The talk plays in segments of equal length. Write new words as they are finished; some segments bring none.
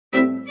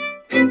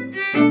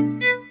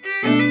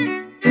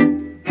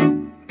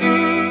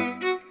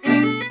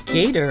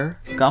Gator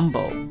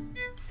Gumbo,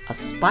 A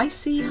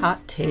Spicy Hot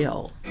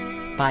Tale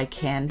by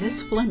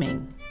Candace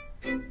Fleming.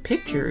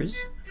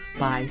 Pictures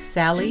by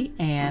Sally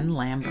Ann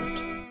Lambert.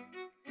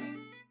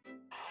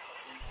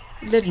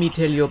 Let me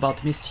tell you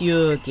about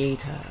Monsieur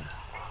Gator.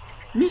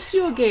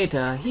 Monsieur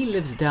Gator, he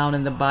lives down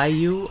in the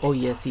bayou. Oh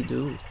yes, he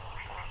do.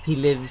 He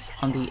lives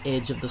on the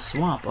edge of the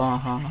swamp,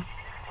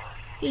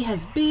 He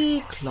has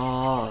big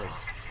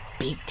claws,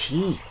 big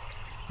teeth,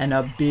 and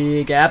a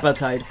big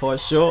appetite for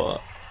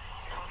sure.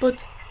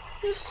 But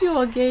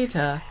Monsieur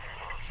Gator,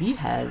 he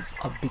has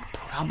a big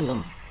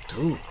problem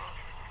too.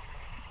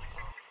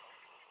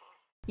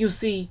 You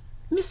see,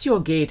 Monsieur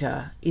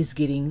Gator is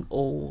getting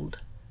old.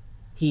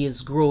 He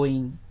is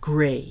growing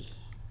gray.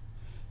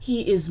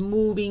 He is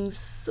moving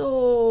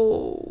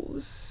so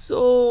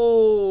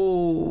slow.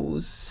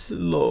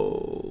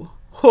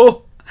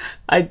 Oh,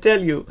 I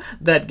tell you,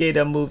 that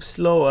gator moves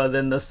slower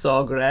than the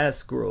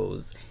sawgrass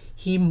grows.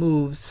 He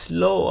moves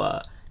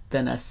slower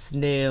than a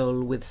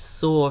snail with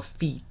sore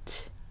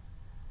feet.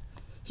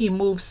 He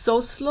moves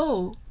so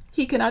slow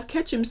he cannot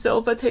catch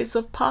himself a taste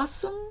of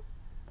possum,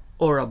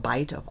 or a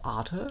bite of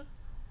otter,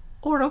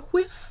 or a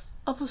whiff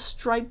of a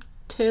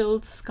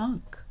striped-tailed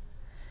skunk.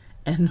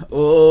 And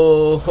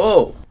oh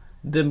ho,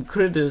 them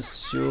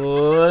critters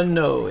sure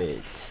know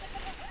it.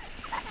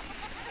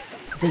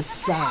 They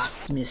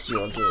sass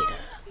Monsieur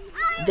Gator.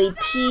 They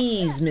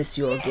tease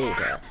Monsieur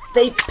Gator.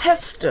 They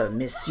pester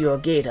Monsieur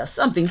Gator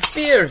something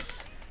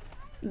fierce.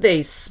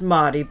 They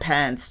smarty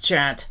pants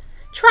chant,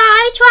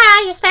 Try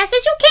as fast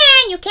as you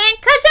can,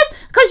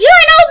 'cause you're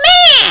an old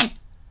man.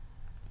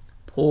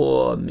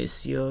 Poor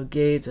Monsieur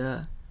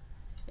Gator.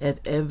 At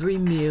every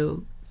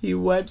meal, he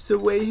wipes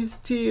away his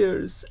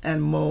tears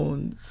and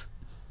moans,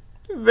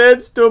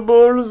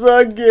 Vegetables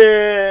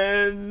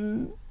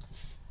again.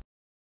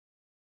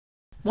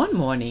 One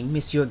morning,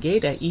 Monsieur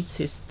Gator eats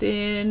his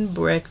thin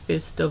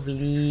breakfast of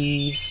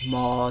leaves,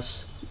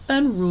 moss,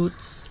 and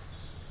roots.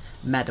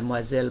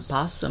 Mademoiselle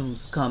Possum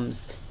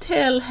comes,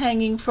 tail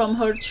hanging from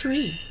her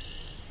tree.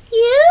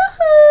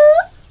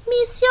 Yoo-hoo,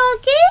 Monsieur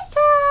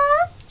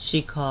Gator,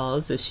 she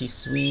calls as she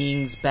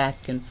swings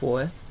back and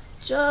forth,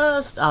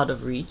 just out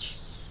of reach.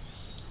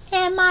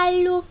 Am I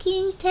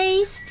looking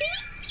tasty?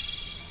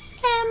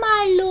 Am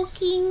I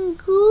looking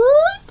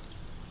good?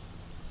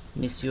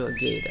 Monsieur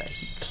Gator,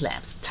 he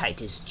clamps tight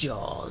his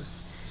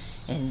jaws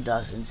and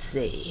doesn't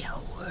say a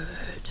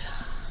word.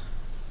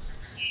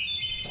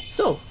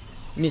 So,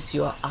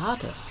 Monsieur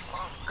Otter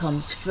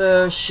comes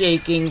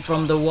fur-shaking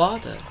from the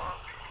water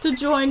to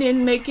join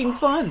in making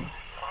fun.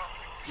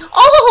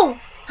 Oh,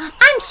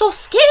 I'm so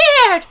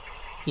scared,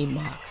 he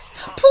mocks.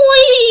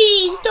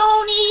 Please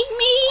don't eat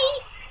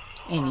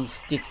me. And he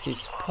sticks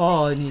his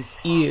paw in his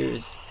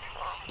ears,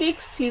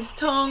 sticks his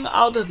tongue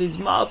out of his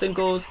mouth and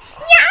goes,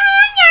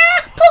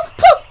 Nya, pooh,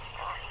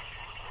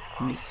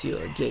 pooh.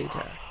 Monsieur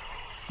Gator,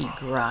 he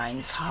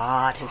grinds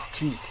hard his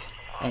teeth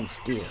and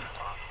still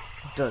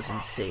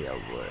doesn't say a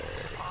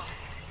word.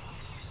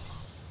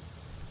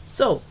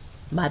 So,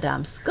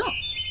 Madame Skunk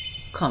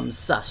comes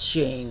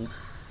sashaying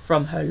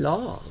from her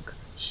log.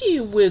 She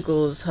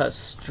wiggles her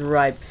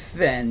striped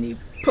fanny,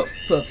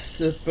 puffs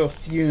the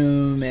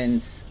perfume,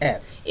 and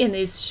says in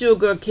his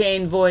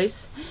sugar-cane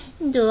voice,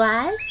 Do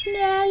I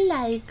smell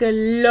like a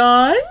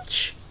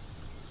lunch?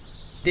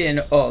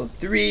 Then all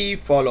three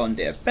fall on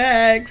their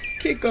backs,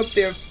 kick up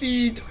their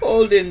feet,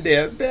 hold in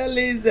their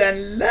bellies,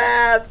 and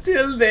laugh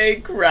till they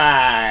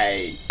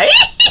cry.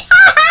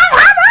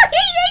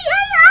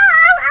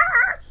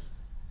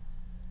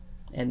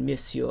 And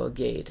Monsieur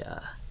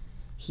Gator,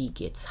 he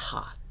gets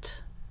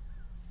hot.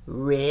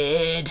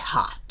 Red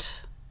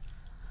hot.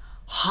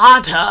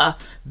 Hotter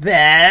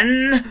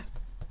than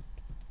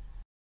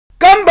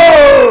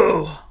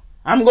Gumbo!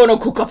 I'm gonna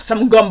cook up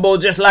some gumbo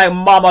just like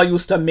Mama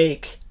used to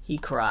make, he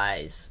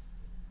cries.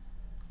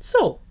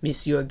 So,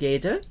 Monsieur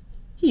Gator,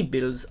 he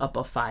builds up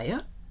a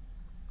fire.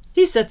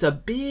 He sets a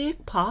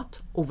big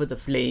pot over the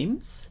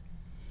flames.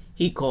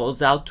 He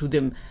calls out to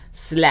them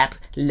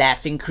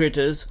slap-laughing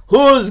critters,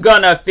 Who's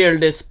gonna fill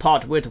this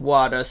pot with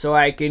water so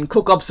I can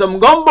cook up some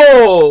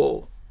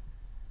gumbo?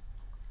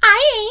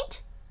 I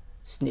ain't,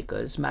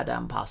 snickers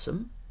Madame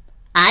Possum.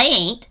 I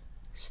ain't,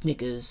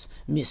 snickers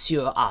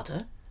Monsieur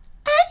Otter.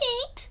 I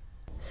ain't,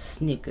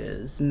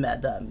 snickers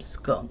Madame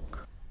Skunk.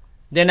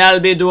 Then I'll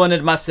be doing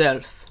it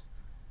myself,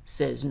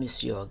 says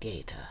Monsieur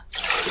Gator.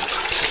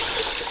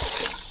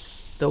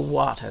 The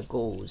water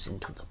goes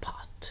into the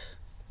pot.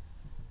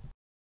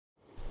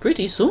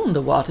 Pretty soon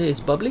the water is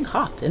bubbling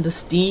hot and the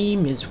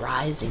steam is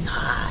rising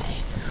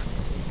high.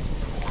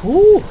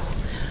 Whew,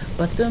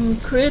 but them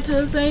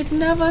critters ain't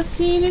never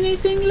seen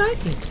anything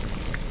like it.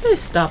 They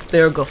stop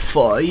their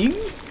guffawing.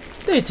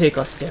 They take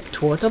a step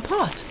toward the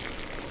pot.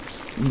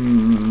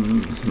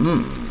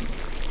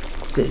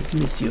 Says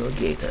Monsieur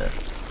Gator.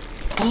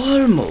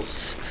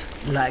 Almost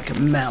like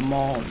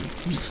Maman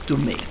used to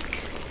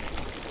make.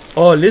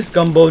 All this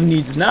gumbo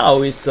needs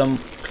now is some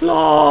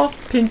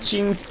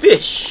claw-pinching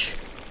fish.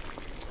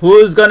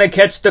 Who's gonna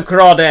catch the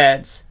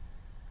crawdads?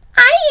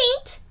 I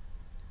ain't,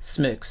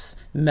 smirks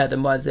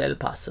Mademoiselle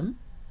Possum.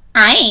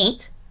 I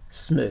ain't,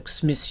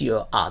 smirks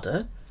Monsieur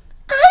Otter.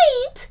 I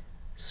ain't,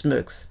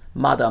 smirks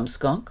Madame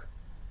Skunk.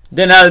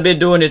 Then I'll be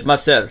doing it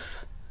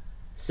myself,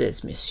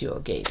 says Monsieur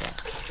Gator.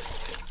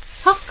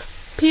 Huck,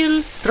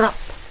 pill, drop.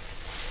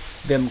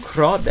 Them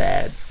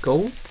crawdads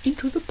go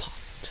into the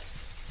pot.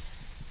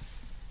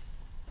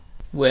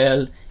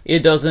 Well,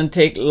 it doesn't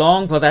take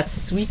long for that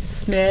sweet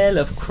smell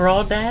of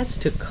crawdads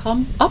to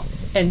come up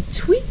and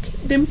tweak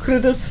them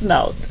critters'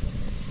 snout.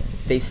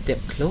 They step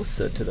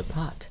closer to the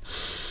pot.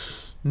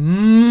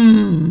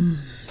 Mmm,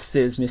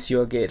 says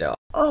Monsieur Gator.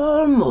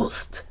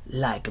 Almost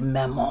like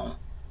Maman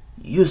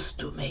used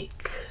to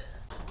make.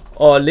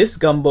 All this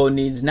Gumbo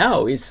needs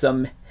now is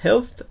some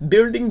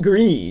health-building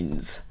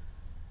greens.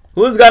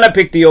 Who's gonna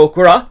pick the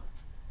okra?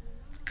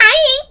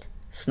 I ain't,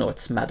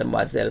 snorts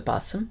Mademoiselle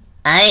Possum.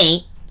 I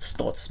ain't,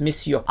 snorts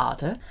Monsieur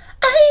Otter.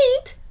 I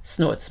ain't,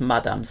 snorts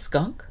Madame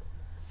Skunk.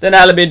 Then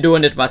I'll be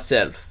doing it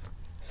myself,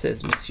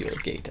 says Monsieur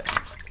Gator.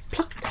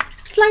 Pluck,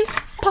 slice,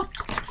 pop.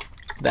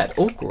 That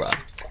okra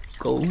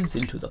goes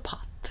into the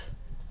pot.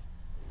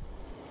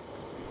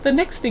 The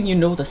next thing you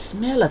know, the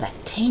smell of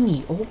that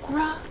tangy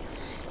okra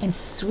and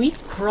sweet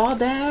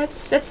crawdads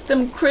sets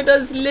them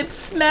critters lips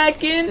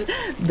smacking.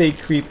 They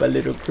creep a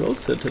little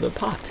closer to the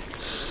pot.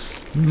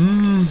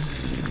 Mmm,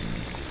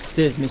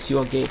 says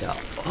Monsieur Gator.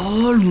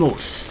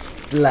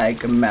 Almost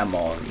like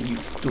Maman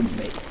used to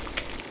make.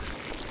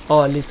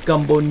 All this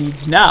Gumbo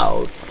needs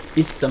now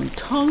is some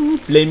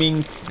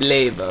tongue-flaming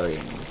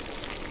flavoring.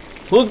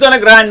 Who's gonna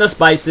grind the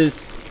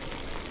spices?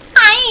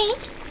 I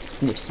ain't,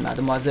 sniffs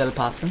Mademoiselle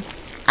Possum.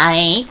 I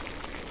ain't,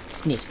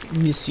 sniffs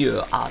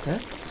Monsieur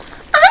Otter.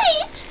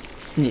 I ain't,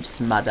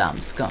 sniffs Madame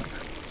Skunk.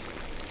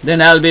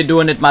 Then I'll be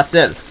doing it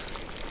myself,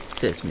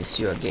 says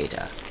Monsieur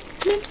Gator.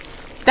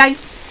 Mince,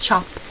 dice,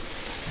 chop.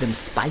 Them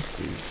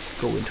spices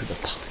go into the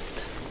pot.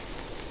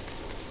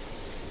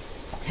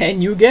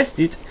 And you guessed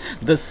it,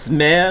 the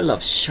smell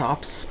of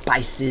sharp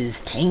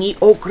spices, tangy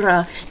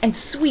okra, and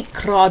sweet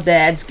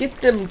crawdads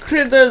get them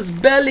critters'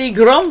 belly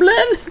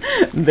grumbling.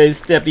 They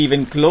step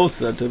even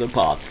closer to the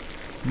pot.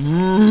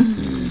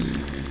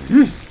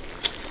 Mmm,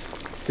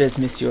 says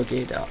Monsieur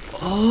Gator.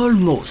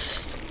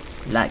 Almost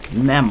like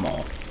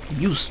Maman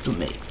used to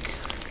make.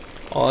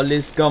 All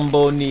this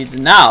Gumbo needs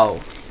now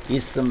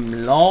is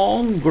some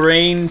long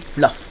grain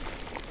fluff.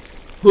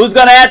 Who's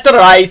gonna add the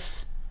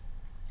rice?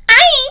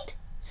 I ain't,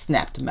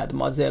 snapped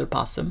Mademoiselle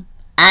Possum.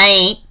 I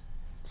ain't,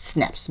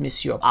 snaps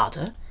Monsieur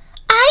Otter.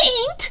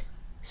 I ain't,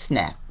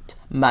 snapped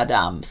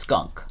Madame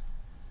Skunk.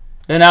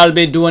 Then I'll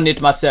be doing it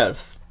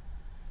myself,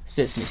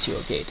 says Monsieur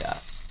Gator.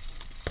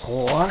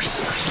 Pour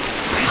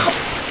scrape.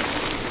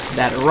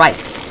 That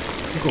rice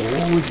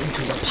goes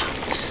into the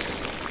pot.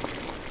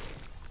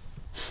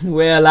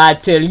 Well, I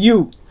tell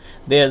you,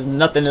 there's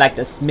nothing like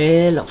the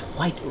smell of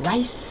white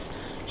rice,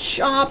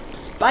 sharp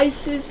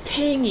spices,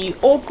 tangy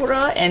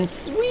okra, and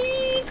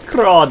sweet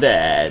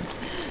crawdads.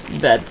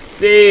 That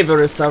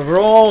savorous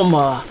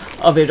aroma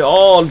of it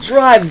all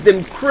drives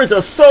them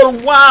critters so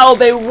wild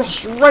they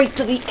rush right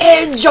to the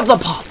edge of the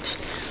pot.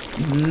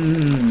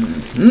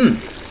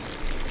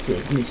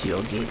 Says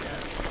Monsieur Gator.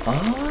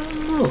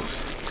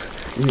 Almost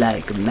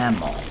like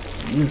Maman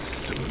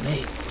used to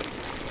make.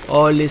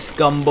 All this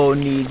Gumbo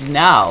needs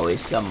now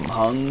is some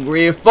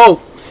hungry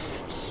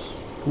folks.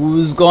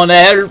 Who's gonna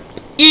help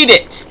eat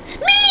it?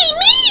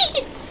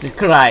 Me,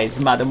 cries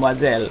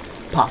Mademoiselle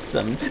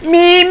Possum.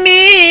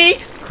 Me,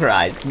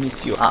 cries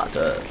Monsieur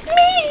Otter.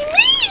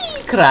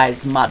 Me,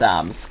 cries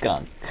Madame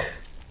Skunk.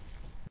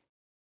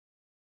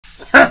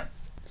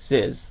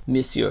 Says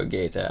Monsieur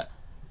Gator.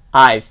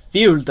 I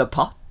filled the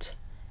pot,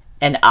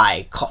 and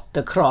I caught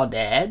the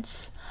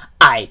crawdads.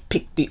 I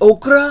picked the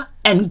okra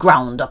and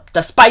ground up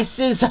the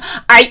spices.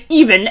 I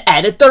even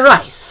added the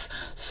rice.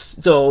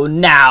 So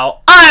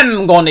now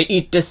I'm gonna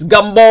eat this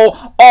Gumbo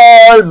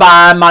all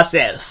by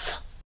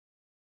myself.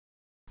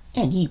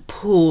 And he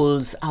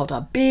pulls out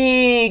a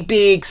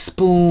big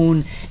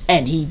spoon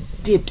and he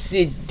dips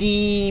it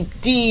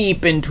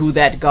deep into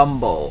that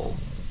Gumbo.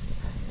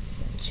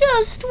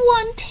 Just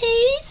one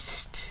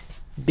taste,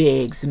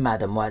 begs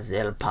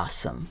Mademoiselle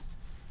Possum.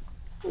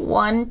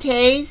 One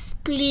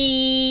taste,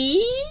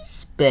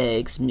 please,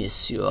 begs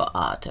Monsieur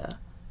Otter.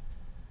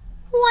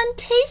 One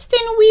taste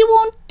and we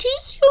won't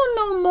tease you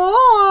no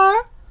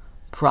more,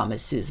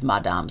 promises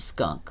Madame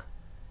Skunk.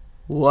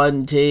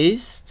 One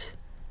taste?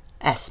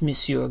 Asks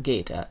Monsieur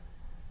Gator.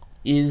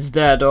 Is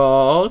that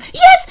all?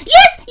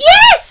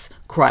 Yes,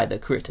 cry the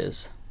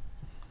critters.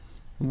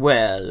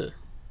 Well,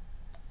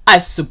 I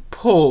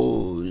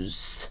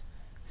suppose,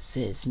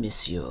 says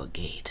Monsieur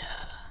Gator.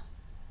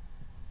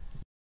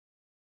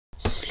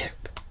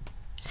 Slurp,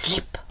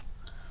 slip,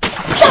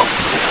 plop!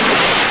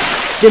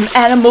 Them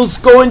animals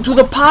go into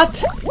the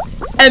pot,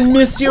 and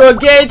Monsieur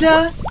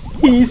Gator,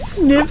 he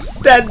sniffs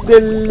that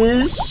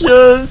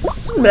delicious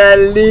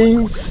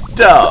smelling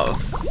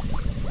stuff.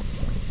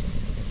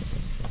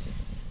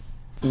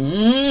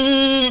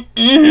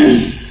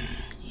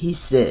 He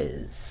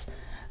says,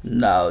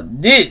 now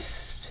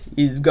this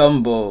is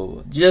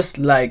Gumbo, just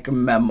like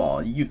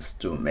Maman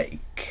used to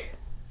make.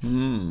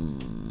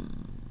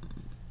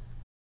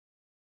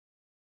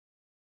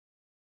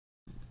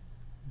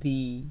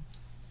 The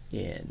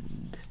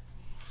end.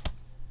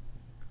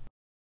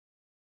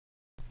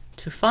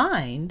 To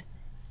find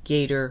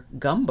Gator,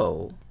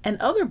 Gumbo, and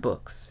other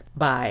books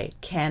by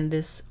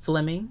Candace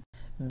Fleming,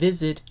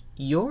 visit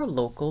your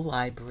local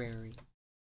library.